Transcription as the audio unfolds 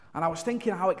And I was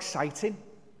thinking how exciting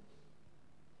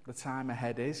the time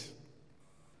ahead is.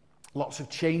 Lots of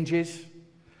changes,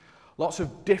 lots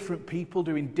of different people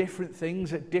doing different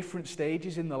things at different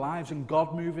stages in their lives, and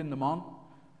God moving them on.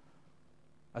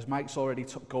 As Mike's already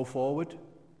go forward.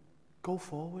 Go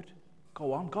forward.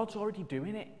 Go on. God's already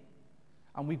doing it.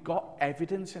 And we've got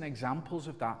evidence and examples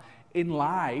of that in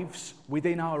lives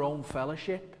within our own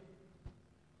fellowship.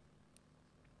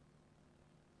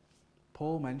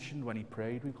 Paul mentioned when he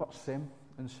prayed, we've got Sim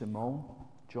and Simone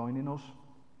joining us.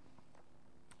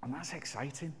 And that's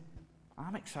exciting.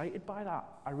 I'm excited by that.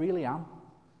 I really am.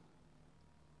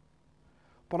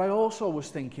 But I also was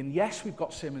thinking, yes, we've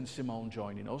got Sim and Simone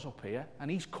joining us up here, and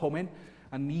he's coming,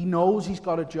 and he knows he's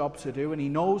got a job to do, and he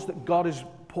knows that God has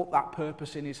put that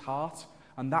purpose in his heart,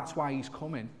 and that's why he's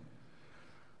coming.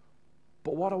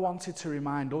 But what I wanted to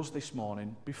remind us this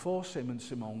morning, before Sim and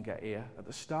Simone get here, at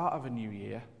the start of a new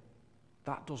year,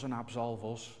 that doesn't absolve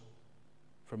us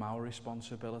from our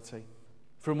responsibility,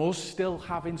 from us still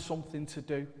having something to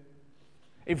do.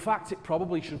 In fact, it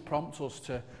probably should prompt us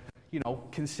to,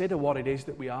 consider what it is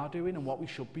that we are doing and what we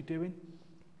should be doing.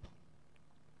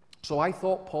 So I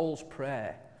thought Paul's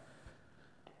prayer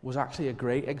was actually a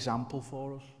great example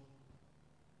for us.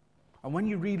 And when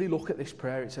you really look at this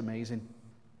prayer, it's amazing.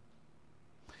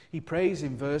 He prays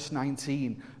in verse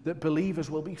 19 that believers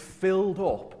will be filled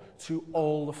up to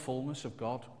all the fullness of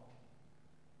God.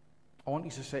 I want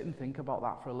you to sit and think about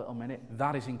that for a little minute.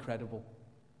 That is incredible.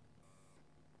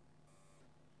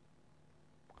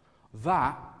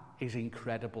 That is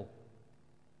incredible.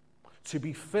 To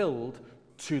be filled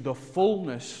to the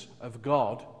fullness of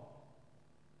God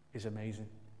is amazing.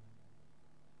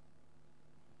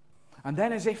 And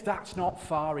then, as if that's not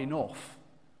far enough,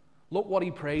 look what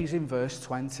he prays in verse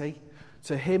 20.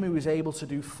 To him who is able to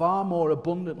do far more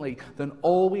abundantly than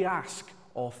all we ask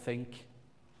or think.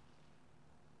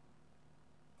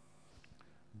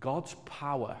 God's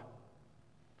power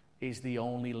is the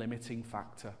only limiting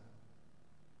factor.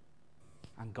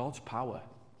 And God's power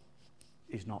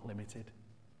is not limited.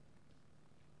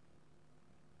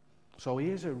 So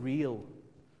here's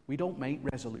we don't make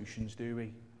resolutions, do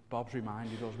we? Bob's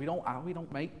reminded us, we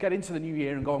don't get into the new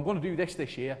year and go, I'm going to do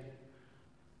this year.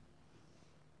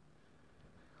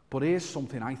 But here's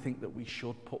something I think that we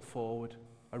should put forward,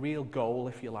 a real goal,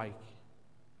 if you like.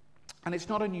 And it's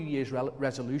not a New Year's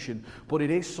resolution, but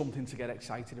it is something to get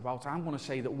excited about. I'm going to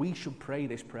say that we should pray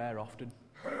this prayer often.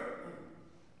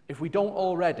 If we don't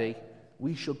already,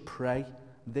 we should pray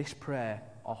this prayer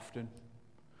often.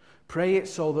 Pray it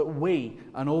so that we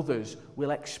and others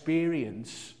will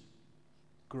experience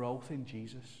growth in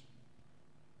Jesus.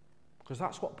 Because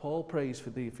that's what Paul prays for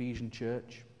the Ephesian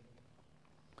church.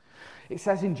 It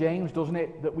says in James, doesn't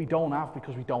it, that we don't have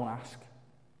because we don't ask.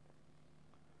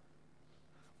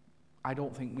 I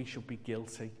don't think we should be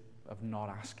guilty of not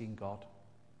asking God.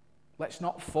 Let's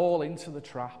not fall into the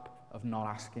trap of not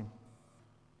asking.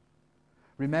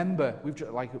 Remember,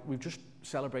 we've just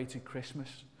celebrated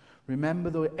Christmas. Remember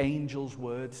the angel's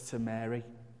words to Mary.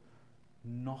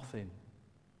 Nothing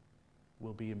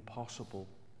will be impossible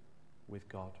with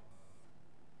God.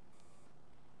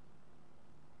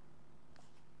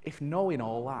 If knowing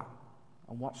all that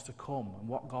and what's to come and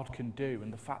what God can do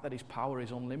and the fact that his power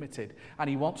is unlimited and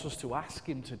he wants us to ask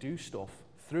him to do stuff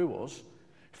through us,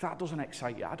 if that doesn't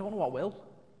excite you, I don't know what will.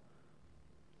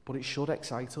 But it should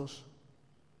excite us.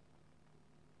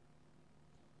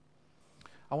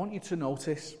 I want you to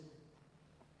notice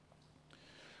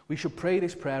we should pray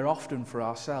this prayer often for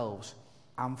ourselves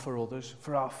and for others,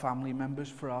 for our family members,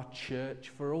 for our church,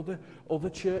 for other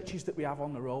churches that we have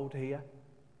on the road here,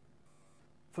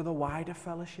 for the wider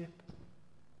fellowship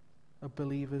of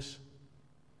believers.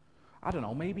 I don't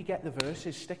know, maybe get the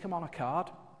verses, stick them on a card,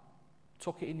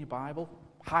 tuck it in your Bible,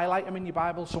 highlight them in your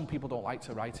Bible. Some people don't like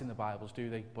to write in the Bibles, do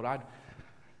they? But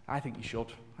I think you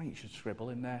should. I think you should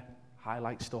scribble in there,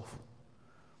 highlight stuff.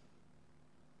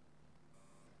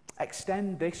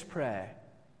 Extend this prayer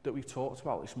that we've talked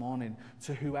about this morning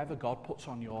to whoever God puts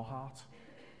on your heart.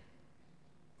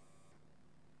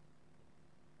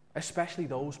 Especially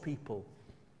those people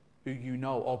who you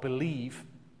know or believe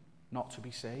not to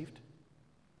be saved.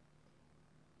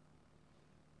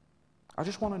 I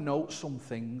just want to note some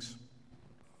things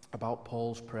about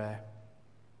Paul's prayer.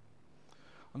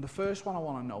 And the first one I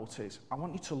want to note is, I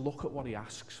want you to look at what he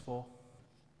asks for.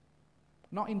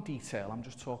 Not in detail, I'm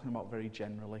just talking about very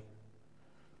generally.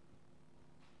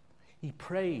 He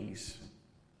prays,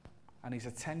 and his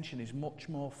attention is much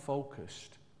more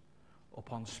focused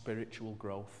upon spiritual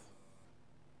growth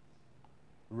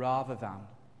rather than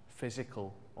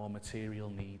physical or material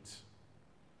needs.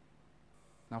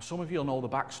 Now, some of you will know the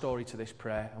backstory to this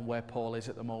prayer and where Paul is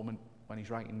at the moment when he's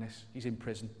writing this. He's in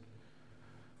prison.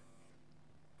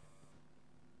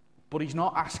 But he's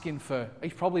not asking for,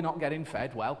 he's probably not getting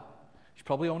fed well. He's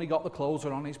probably only got the clothes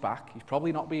on his back. He's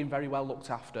probably not being very well looked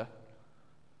after.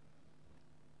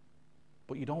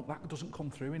 But that doesn't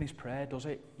come through in his prayer, does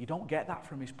it? You don't get that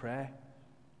from his prayer.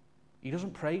 He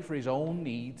doesn't pray for his own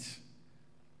needs,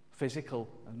 physical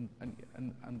and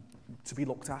to be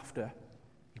looked after.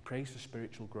 He prays for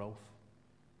spiritual growth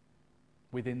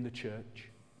within the church.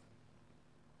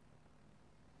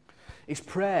 His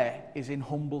prayer is in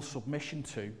humble submission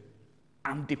to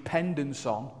and dependence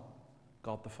on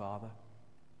God the Father.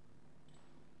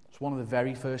 It's one of the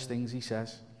very first things he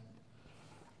says.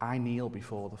 I kneel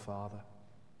before the Father.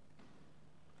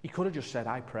 He could have just said,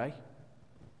 I pray.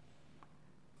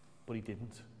 But he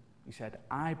didn't. He said,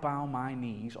 I bow my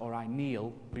knees or I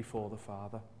kneel before the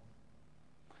Father.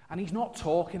 And he's not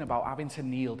talking about having to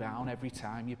kneel down every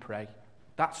time you pray.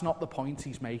 That's not the point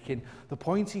he's making. The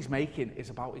point he's making is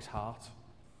about his heart.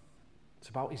 It's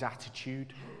about his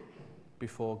attitude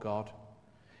before God.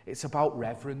 It's about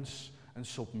reverence and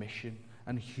submission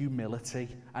and humility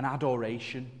and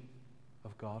adoration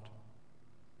of God.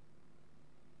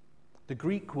 The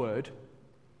Greek word,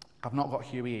 I've not got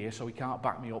Huey here, so he can't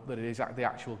back me up that it is the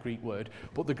actual Greek word,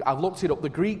 but I've looked it up. The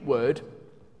Greek word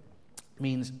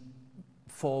means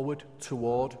forward,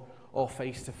 toward, or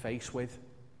face to face with.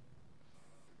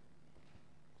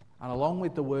 And along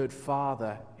with the word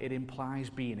Father, it implies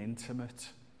being intimate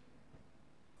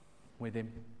with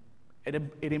him.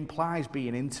 It implies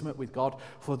being intimate with God.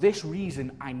 For this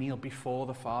reason, I kneel before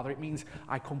the Father. It means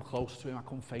I come close to him, I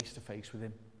come face to face with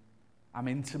him. I'm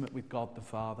intimate with God the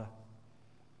Father.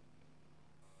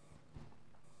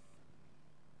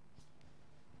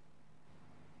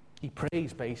 He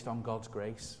prays based on God's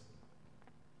grace.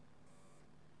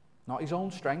 Not his own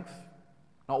strength,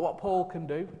 not what Paul can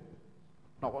do,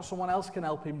 not what someone else can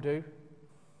help him do,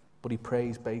 but he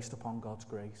prays based upon God's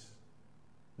grace,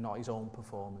 not his own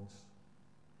performance.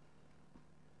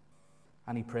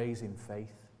 And he prays in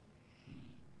faith,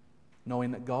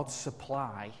 knowing that God's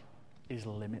supply is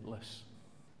limitless.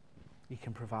 He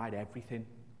can provide everything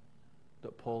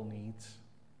that Paul needs.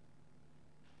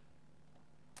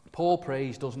 Paul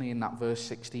prays, doesn't he, in that verse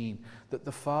 16, that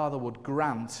the Father would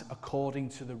grant according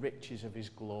to the riches of his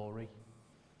glory.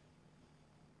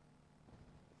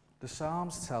 The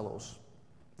Psalms tell us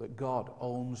that God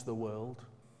owns the world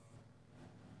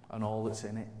and all that's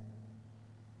in it.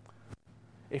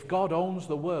 If God owns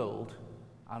the world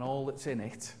and all that's in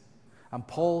it, and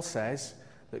Paul says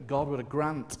that God would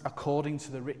grant according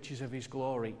to the riches of his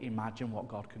glory, imagine what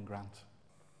God can grant.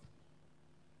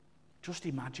 Just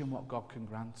imagine what God can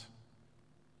grant.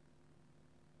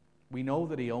 We know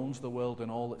that he owns the world and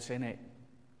all that's in it.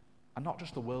 And not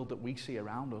just the world that we see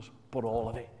around us, but all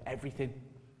of it. Everything.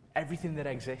 Everything that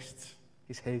exists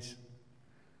is his.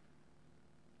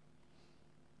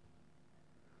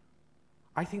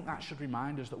 I think that should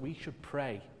remind us that we should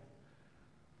pray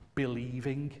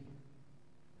believing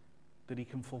that he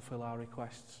can fulfill our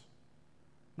requests.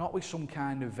 Not with some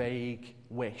kind of vague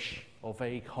wish or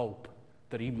vague hope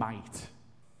that he might,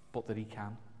 but that he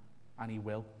can, and he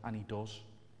will, and he does.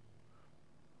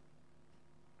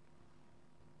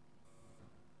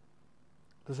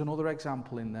 There's another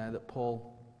example in there that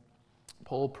Paul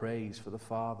prays for the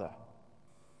Father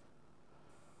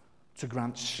to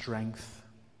grant strength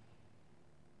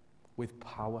with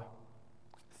power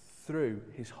through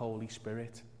his Holy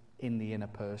Spirit in the inner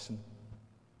person.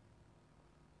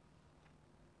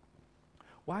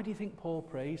 Why do you think Paul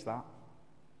prays that?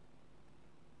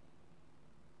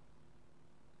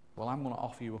 Well, I'm going to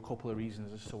offer you a couple of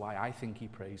reasons as to why I think he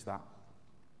prays that.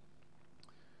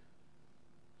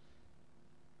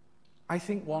 I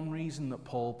think one reason that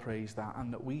Paul prays that,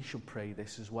 and that we should pray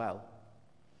this as well,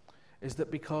 is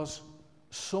that because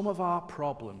some of our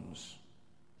problems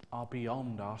are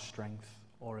beyond our strength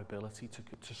or ability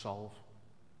to solve.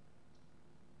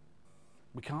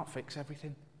 We can't fix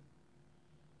everything.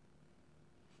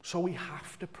 So we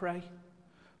have to pray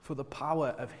for the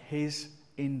power of his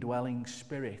indwelling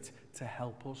Spirit to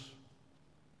help us.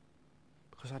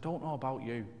 Because I don't know about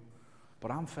you,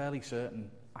 but I'm fairly certain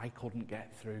I couldn't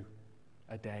get through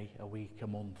a day, a week, a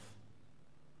month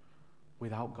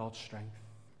without God's strength,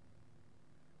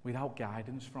 without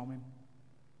guidance from him.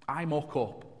 I muck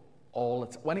up all the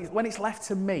time. When it's left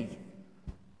to me,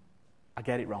 I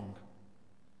get it wrong.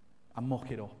 I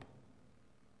muck it up.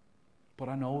 But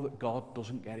I know that God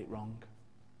doesn't get it wrong.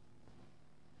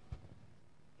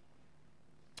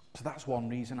 So that's one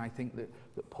reason I think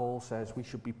that Paul says we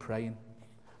should be praying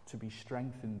to be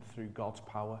strengthened through God's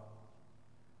power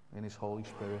in his Holy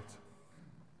Spirit.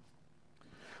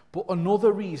 But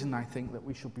another reason I think that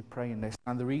we should be praying this,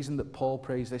 and the reason that Paul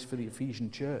prays this for the Ephesian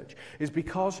church, is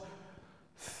because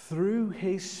through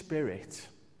his Spirit,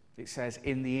 it says,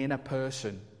 in the inner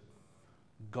person,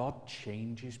 God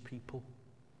changes people.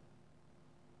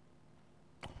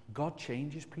 God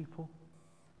changes people.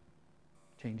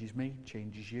 Changes me,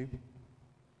 changes you.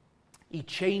 He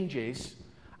changes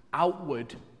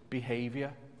outward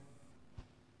behavior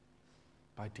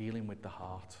by dealing with the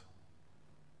heart.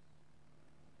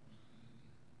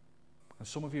 And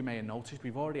some of you may have noticed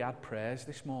we've already had prayers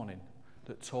this morning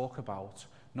that talk about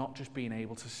not just being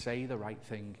able to say the right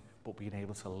thing, but being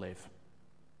able to live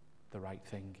the right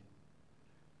thing.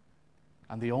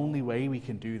 And the only way we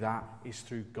can do that is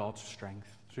through God's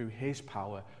strength, through his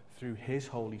power, through his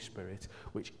Holy Spirit,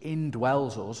 which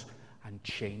indwells us and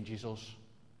changes us.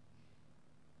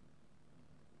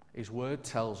 His word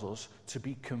tells us to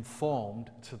be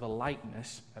conformed to the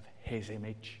likeness of his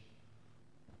image,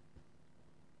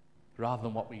 rather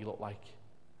than what we look like.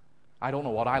 I don't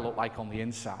know what I look like on the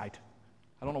inside.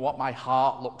 I don't know what my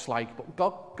heart looks like,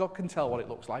 but God can tell what it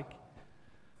looks like.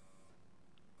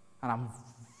 And I'm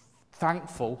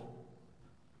thankful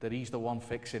that he's the one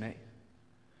fixing it,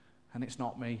 and it's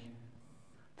not me.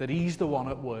 That he's the one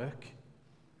at work.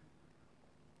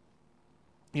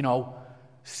 You know,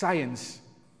 science,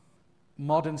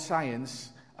 modern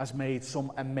science has made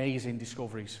some amazing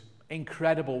discoveries.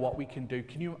 Incredible what we can do.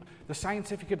 The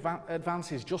scientific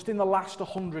advances just in the last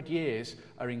 100 years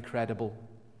are incredible.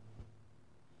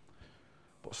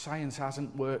 But science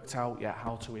hasn't worked out yet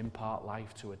how to impart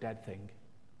life to a dead thing.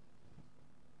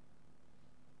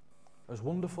 As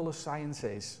wonderful as science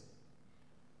is,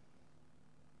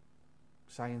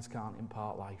 science can't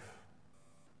impart life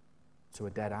to a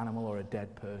dead animal or a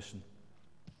dead person.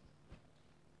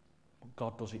 But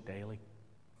God does it daily.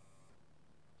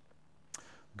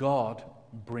 God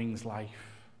brings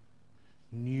life,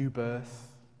 new birth.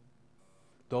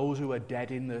 Those who are dead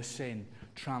in their sin,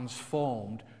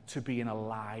 transformed to being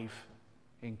alive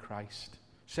in Christ.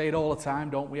 Say it all the time,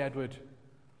 don't we, Edward?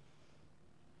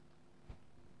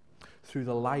 Through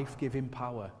the life-giving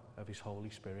power of his Holy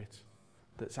Spirit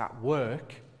that's at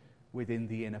work within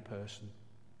the inner person.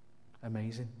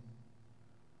 Amazing.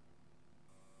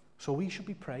 So we should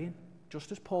be praying,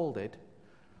 just as Paul did,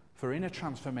 for inner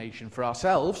transformation for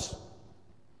ourselves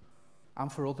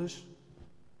and for others.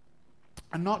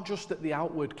 And not just that the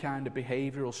outward kind of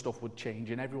behavioural stuff would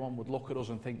change and everyone would look at us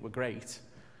and think we're great,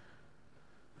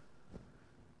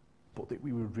 but that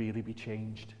we would really be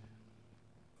changed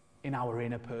in our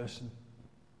inner person.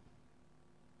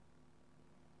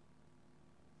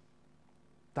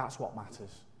 That's what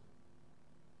matters.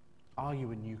 Are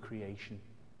you a new creation?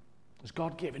 Has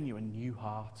God given you a new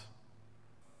heart?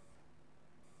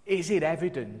 Is it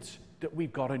evident that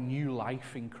we've got a new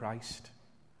life in Christ?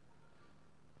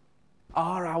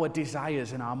 Are our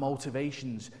desires and our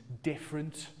motivations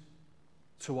different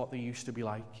to what they used to be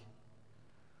like?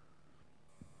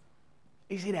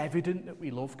 Is it evident that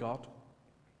we love God?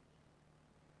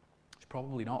 It's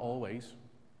probably not always.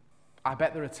 I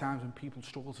bet there are times when people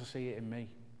struggle to see it in me.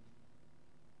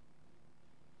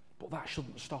 But that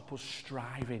shouldn't stop us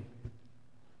striving.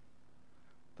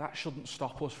 That shouldn't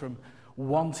stop us from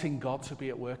wanting God to be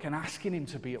at work and asking him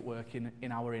to be at work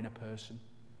in our inner person.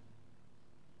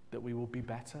 That we will be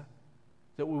better.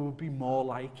 That we will be more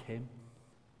like him.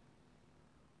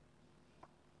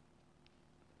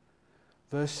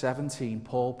 Verse 17,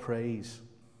 Paul prays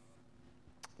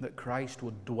that Christ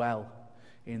would dwell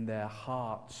in their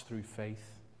hearts through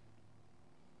faith.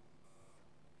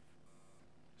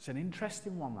 It's an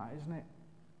interesting one, that, isn't it?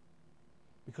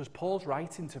 Because Paul's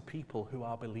writing to people who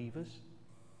are believers.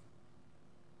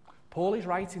 Paul is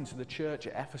writing to the church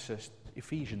at Ephesus,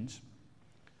 Ephesians,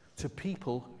 to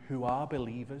people who are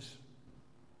believers.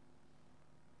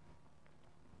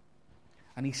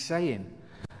 And he's saying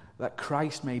that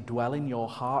Christ may dwell in your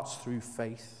hearts through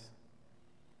faith.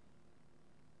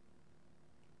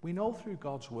 We know through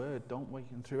God's word, don't we,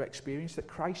 and through experience, that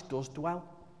Christ does dwell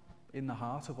in the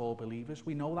heart of all believers.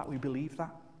 We know that, we believe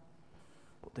that.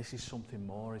 But this is something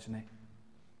more, isn't it?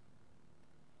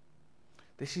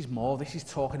 This is more. This is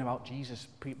talking about Jesus,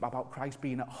 about Christ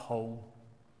being at home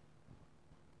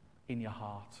in your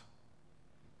heart.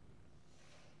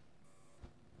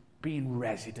 Being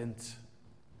resident,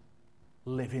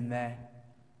 living there.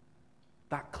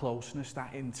 That closeness,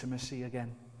 that intimacy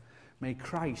again. May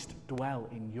Christ dwell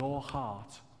in your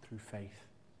heart through faith.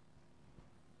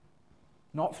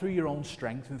 Not through your own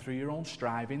strength and through your own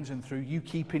strivings and through you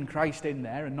keeping Christ in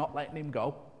there and not letting him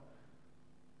go,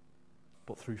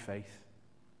 but through faith.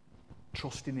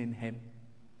 Trusting in him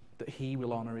that he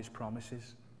will honour his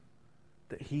promises,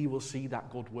 that he will see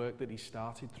that good work that he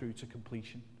started through to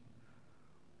completion.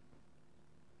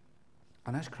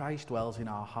 And as Christ dwells in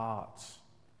our hearts,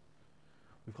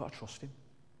 we've got to trust him.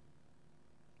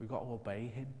 We've got to obey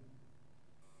him.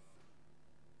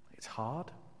 It's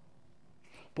hard.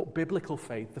 But biblical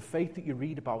faith, the faith that you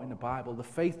read about in the Bible, the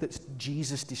faith that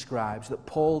Jesus describes, that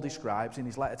Paul describes in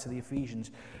his letter to the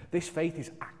Ephesians, this faith is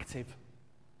active.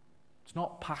 It's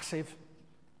not passive.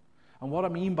 And what I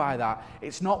mean by that,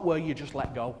 it's not where you just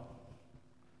let go,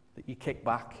 that you kick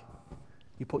back,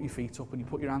 you put your feet up and you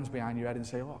put your hands behind your head and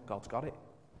say, oh, God's got it.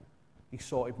 He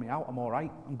sorted me out. I'm all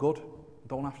right. I'm good. I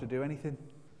don't have to do anything.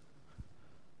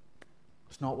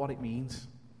 It's not what it means.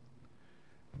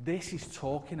 This is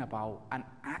talking about an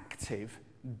active,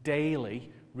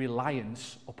 daily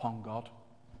reliance upon God.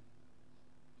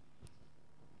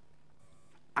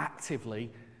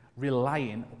 Actively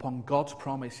relying upon God's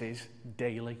promises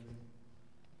daily.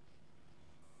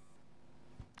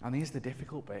 And here's the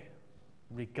difficult bit.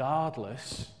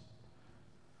 Regardless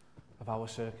of our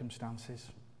circumstances.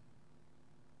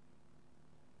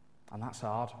 And that's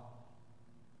hard.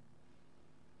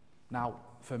 Now,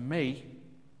 for me,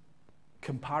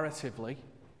 comparatively,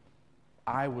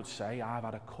 I would say I've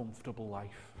had a comfortable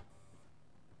life.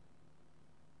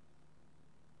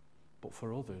 But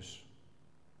for others,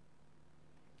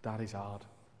 that is hard.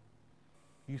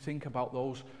 You think about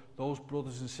those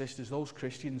brothers and sisters, those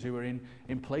Christians who are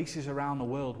in places around the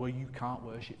world where you can't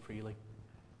worship freely,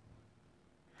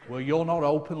 where you're not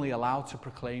openly allowed to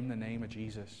proclaim the name of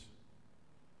Jesus.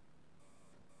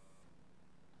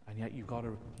 And yet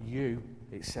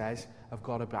it says, have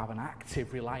got to have an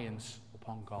active reliance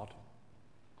upon God.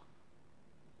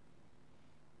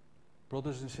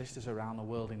 Brothers and sisters around the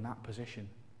world in that position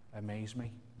amaze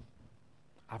me.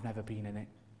 I've never been in it.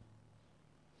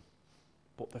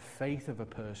 But the faith of a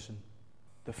person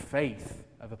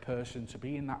to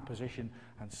be in that position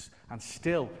and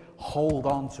still hold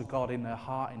on to God in their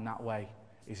heart in that way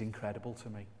is incredible to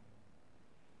me.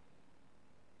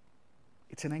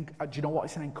 Do you know what?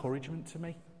 It's an encouragement to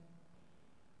me.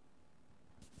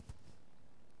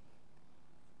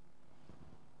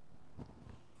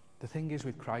 The thing is,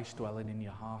 with Christ dwelling in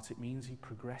your heart, it means he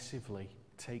progressively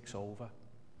takes over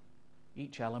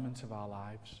each element of our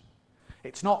lives.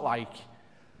 It's not like,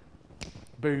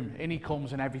 boom, in he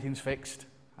comes and everything's fixed,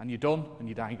 and you're done, and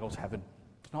you die and go to heaven.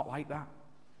 It's not like that.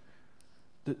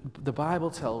 The Bible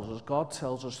tells us, God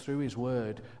tells us through his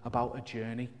word about a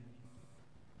journey.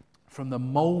 From the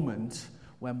moment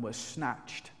when we're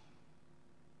snatched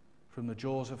from the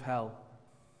jaws of hell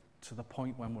to the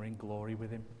point when we're in glory with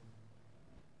him.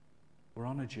 We're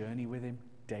on a journey with him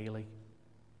daily.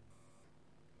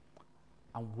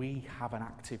 And we have an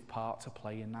active part to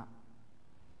play in that,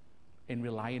 in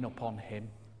relying upon him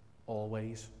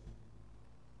always.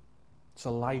 It's a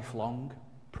lifelong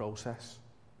process.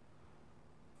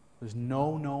 There's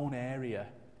no known area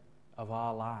of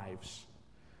our lives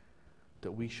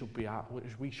that we should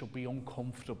be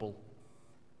uncomfortable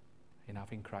in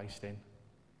having Christ in.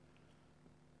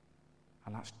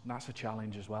 And that's a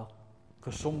challenge as well.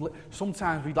 Because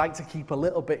sometimes we'd like to keep a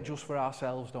little bit just for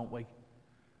ourselves, don't we?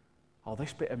 Oh,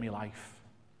 this bit of my life,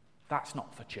 that's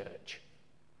not for church.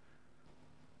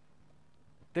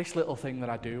 This little thing that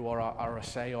I do or I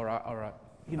say or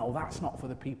that's not for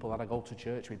the people that I go to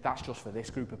church with. That's just for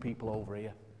this group of people over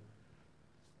here.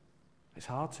 It's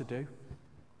hard to do.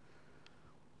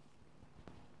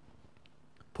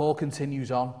 Paul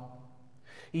continues on.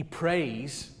 He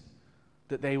prays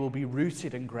that they will be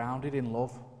rooted and grounded in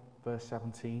love. Verse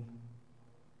 17.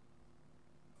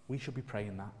 We should be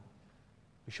praying that.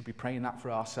 We should be praying that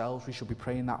for ourselves. We should be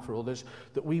praying that for others.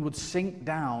 That we would sink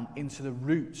down into the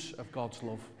roots of God's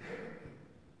love.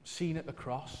 Seen at the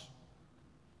cross,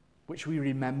 which we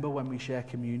remember when we share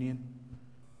communion.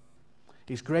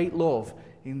 His great love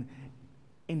in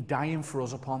dying for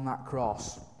us upon that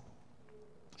cross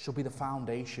should be the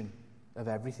foundation of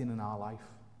everything in our life.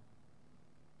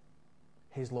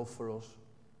 His love for us.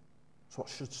 It's what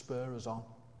should spur us on.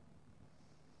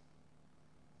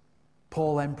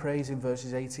 Paul then prays in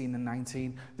verses 18 and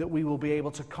 19 that we will be able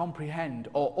to comprehend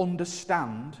or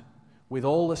understand with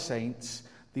all the saints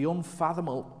the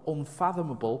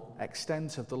unfathomable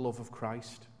extent of the love of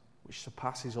Christ, which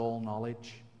surpasses all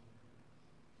knowledge.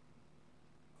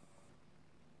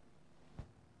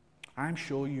 I'm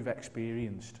sure you've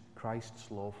experienced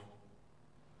Christ's love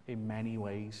in many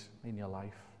ways in your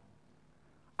life.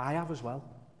 I have as well.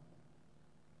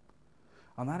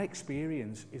 And that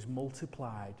experience is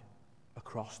multiplied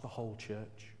across the whole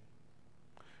church.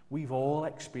 We've all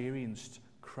experienced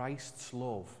Christ's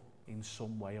love in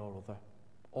some way or other.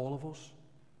 All of us.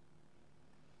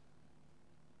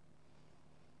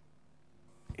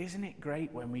 Isn't it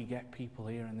great when we get people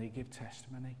here and they give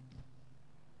testimony?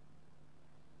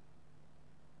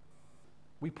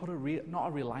 We put not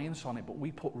a reliance on it, but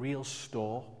we put real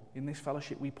store in this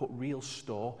fellowship. We put real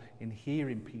store in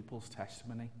hearing people's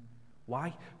testimony.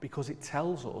 Why? Because it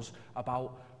tells us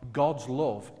about God's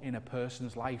love in a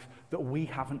person's life that we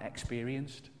haven't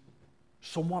experienced.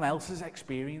 Someone else has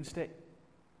experienced it.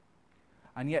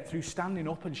 And yet through standing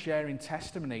up and sharing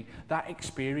testimony, that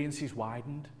experience is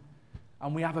widened.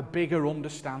 And we have a bigger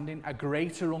understanding, a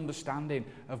greater understanding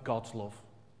of God's love.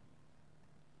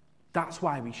 That's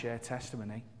why we share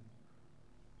testimony.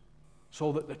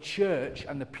 So that the church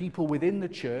and the people within the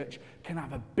church can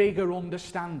have a bigger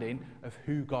understanding of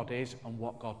who God is and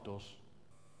what God does.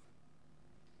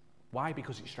 Why?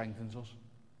 Because it strengthens us.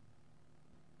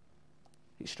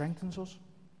 It strengthens us.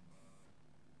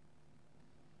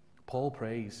 Paul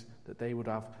prays that they would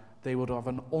have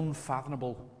an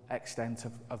unfathomable extent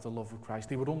of the love of Christ.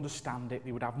 They would understand it.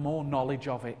 They would have more knowledge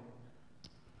of it.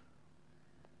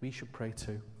 We should pray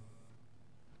too.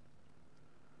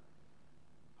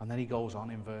 And then he goes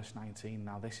on in verse 19.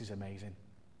 Now this is amazing.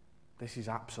 This is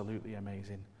absolutely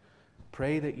amazing.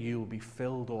 Pray that you will be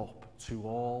filled up to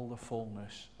all the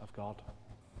fullness of God.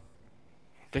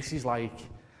 This is like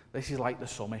the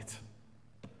summit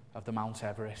of the Mount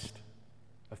Everest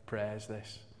of prayers,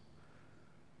 this.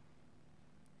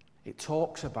 It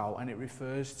talks about and it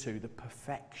refers to the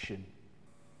perfection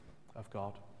of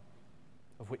God,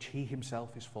 of which he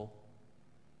himself is full.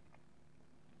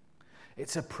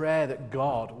 It's a prayer that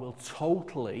God will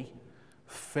totally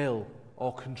fill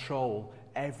or control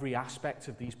every aspect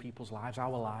of these people's lives,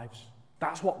 our lives.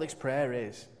 That's what this prayer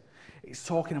is. It's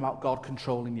talking about God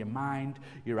controlling your mind,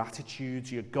 your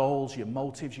attitudes, your goals, your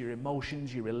motives, your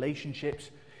emotions, your relationships,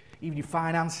 even your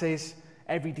finances,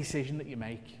 every decision that you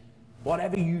make.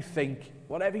 Whatever you think,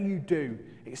 whatever you do,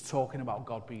 it's talking about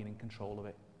God being in control of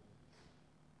it.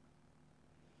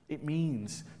 It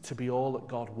means to be all that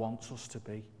God wants us to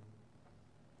be.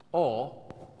 Or,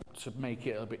 to make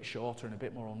it a bit shorter and a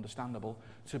bit more understandable,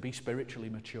 to be spiritually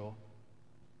mature.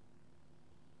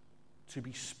 To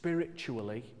be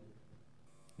spiritually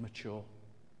mature.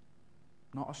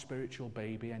 Not a spiritual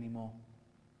baby anymore.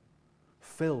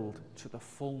 Filled to the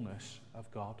fullness of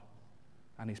God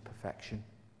and his perfection.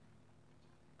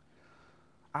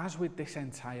 As with this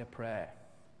entire prayer,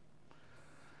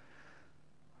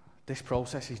 this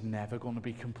process is never going to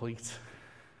be complete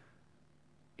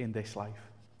in this life.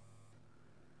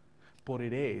 But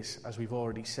it is, as we've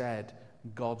already said,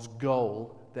 God's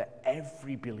goal that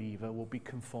every believer will be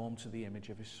conformed to the image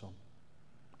of his Son.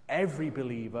 Every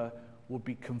believer will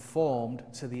be conformed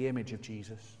to the image of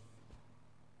Jesus.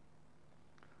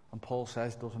 And Paul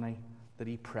says, doesn't he, that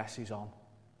he presses on.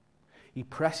 He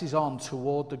presses on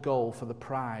toward the goal for the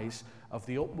prize of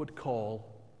the upward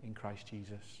call in Christ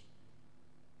Jesus.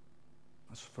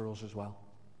 That's for us as well.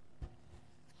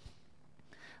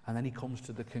 And then he comes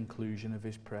to the conclusion of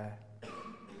his prayer.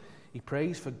 He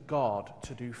prays for God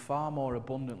to do far more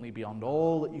abundantly beyond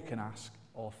all that you can ask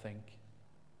or think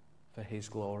for his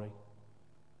glory.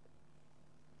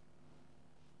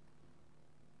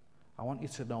 I want you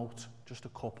to note just a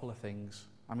couple of things.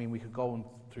 I mean, we could go on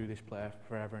through this prayer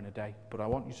forever and a day, but I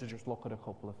want you to just look at a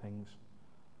couple of things.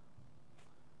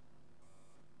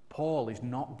 Paul is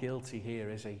not guilty here,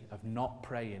 is he, of not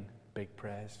praying big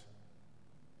prayers.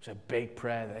 It's a big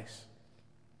prayer, this.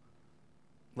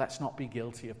 Let's not be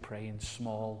guilty of praying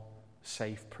small,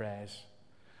 safe prayers.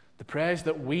 The prayers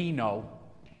that we know,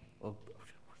 well,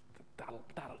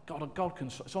 God can,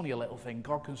 it's only a little thing,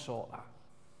 God can sort that.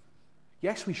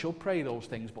 Yes, we should pray those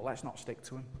things, but let's not stick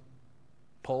to them.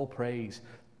 Paul prays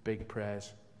big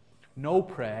prayers. No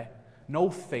prayer, no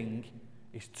thing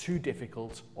is too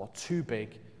difficult or too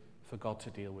big for God to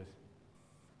deal with.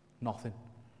 Nothing.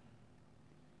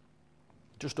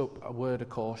 Just a word of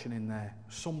caution in there.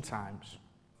 Sometimes,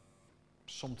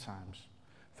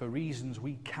 for reasons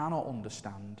we cannot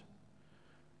understand,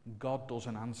 God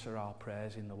doesn't answer our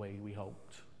prayers in the way we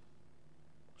hoped.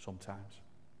 Sometimes.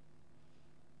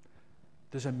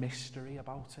 There's a mystery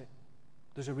about it.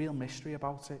 There's a real mystery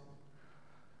about it.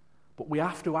 But we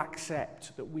have to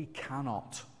accept that we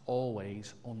cannot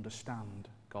always understand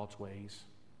God's ways.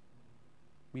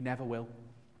 We never will.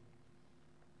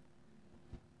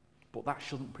 But that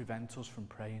shouldn't prevent us from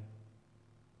praying.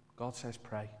 God says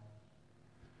pray.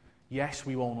 Yes,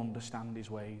 we won't understand his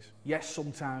ways. Yes,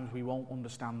 sometimes we won't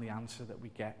understand the answer that we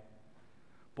get.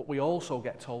 But we also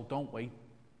get told, don't we?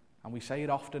 And we say it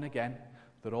often again,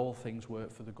 that all things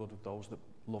work for the good of those that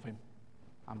love him.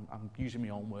 I'm using my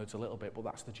own words a little bit, but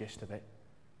that's the gist of it.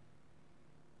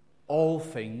 all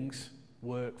things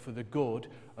work for the good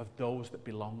of those that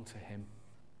belong to him.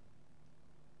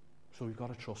 So we've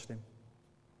got to trust him.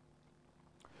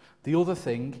 The other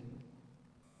thing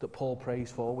that Paul prays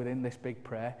for within this big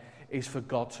prayer is for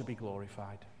God to be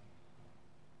glorified.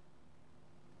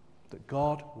 That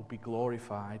God will be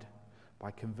glorified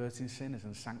by converting sinners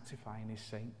and sanctifying his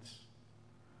saints.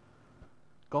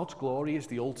 God's glory is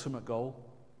the ultimate goal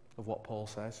of what Paul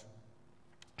says.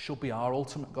 It should be our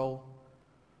ultimate goal.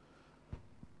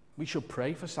 We should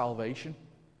pray for salvation.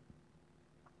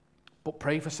 But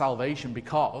pray for salvation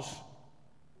because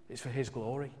it's for his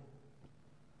glory.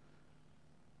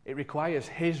 It requires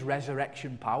his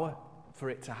resurrection power for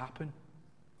it to happen.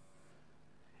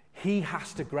 He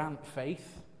has to grant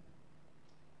faith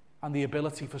and the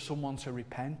ability for someone to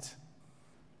repent.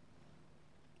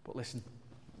 But listen,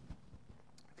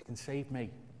 if he can save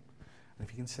me, and if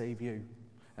he can save you,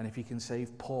 and if he can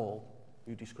save Paul,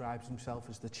 who describes himself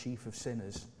as the chief of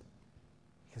sinners,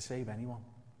 he can save anyone.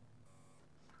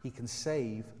 He can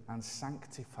save and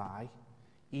sanctify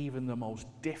even the most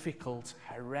difficult,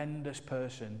 horrendous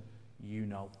person you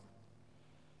know.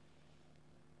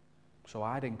 So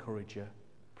I'd encourage you,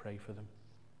 pray for them.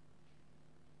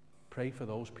 Pray for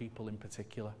those people in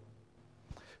particular.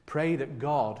 Pray that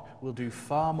God will do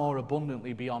far more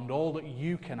abundantly beyond all that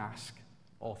you can ask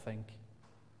or think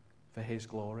for his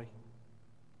glory.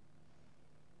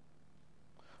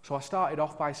 So I started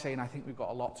off by saying I think we've got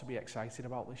a lot to be excited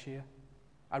about this year.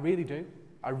 I really do.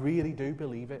 I really do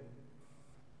believe it.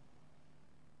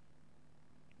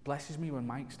 Blesses me when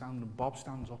Bob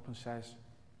stands up and says,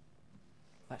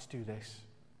 let's do this.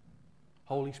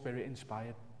 Holy Spirit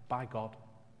inspired by God.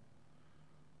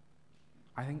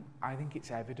 I think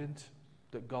it's evident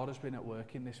that God has been at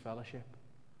work in this fellowship.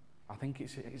 I think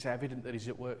it's evident that he's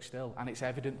at work still, and it's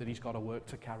evident that he's got a work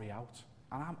to carry out.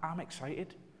 And I'm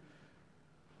excited.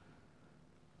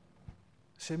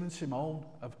 Sim and Simone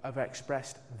have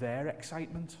expressed their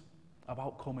excitement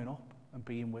about coming up and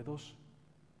being with us.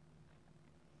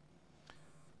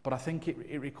 But I think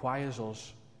it requires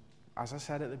us, as I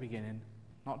said at the beginning,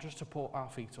 not just to put our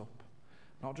feet up,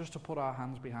 not just to put our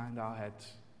hands behind our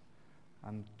heads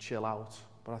and chill out,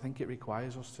 but I think it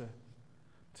requires us to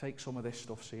take some of this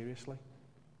stuff seriously.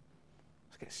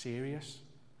 Let's get serious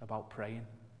about praying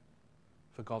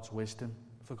for God's wisdom,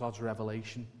 for God's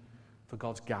revelation, for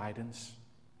God's guidance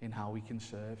in how we can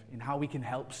serve, in how we can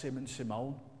help Sim and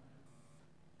Simone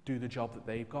do the job that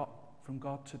they've got from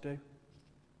God to do.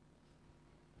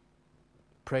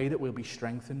 Pray that we'll be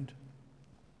strengthened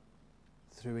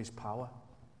through his power,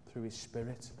 through his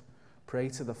Spirit. Pray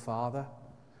to the Father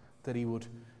that he would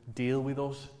deal with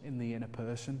us in the inner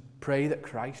person. Pray that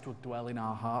Christ would dwell in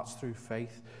our hearts through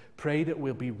faith. Pray that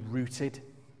we'll be rooted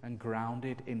and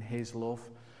grounded in his love.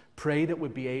 Pray that we'll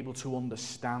be able to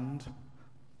understand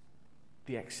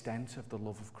the extent of the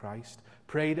love of Christ.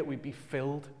 Pray that we'd be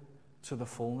filled to the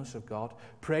fullness of God.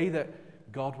 Pray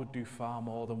that God would do far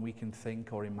more than we can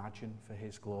think or imagine for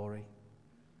his glory.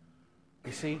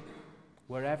 You see,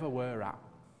 wherever we're at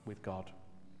with God,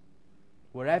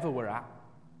 wherever we're at,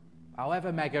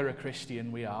 however mega a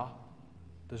Christian we are,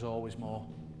 there's always more.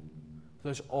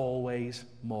 There's always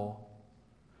more.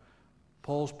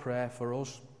 Paul's prayer for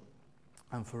us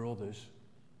and for others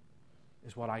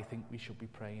is what I think we should be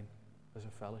praying as a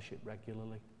fellowship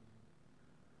regularly.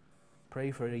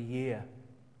 Pray for a year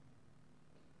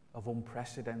of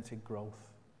unprecedented growth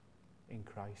in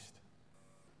Christ.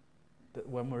 That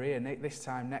when we're here this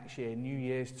time next year, New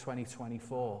Year's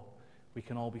 2024, we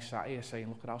can all be sat here saying,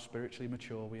 look at how spiritually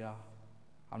mature we are.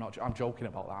 I'm joking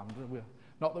about that.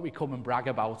 Not that we come and brag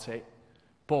about it,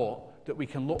 but that we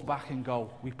can look back and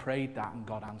go, we prayed that and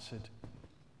God answered.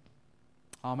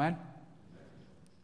 Amen.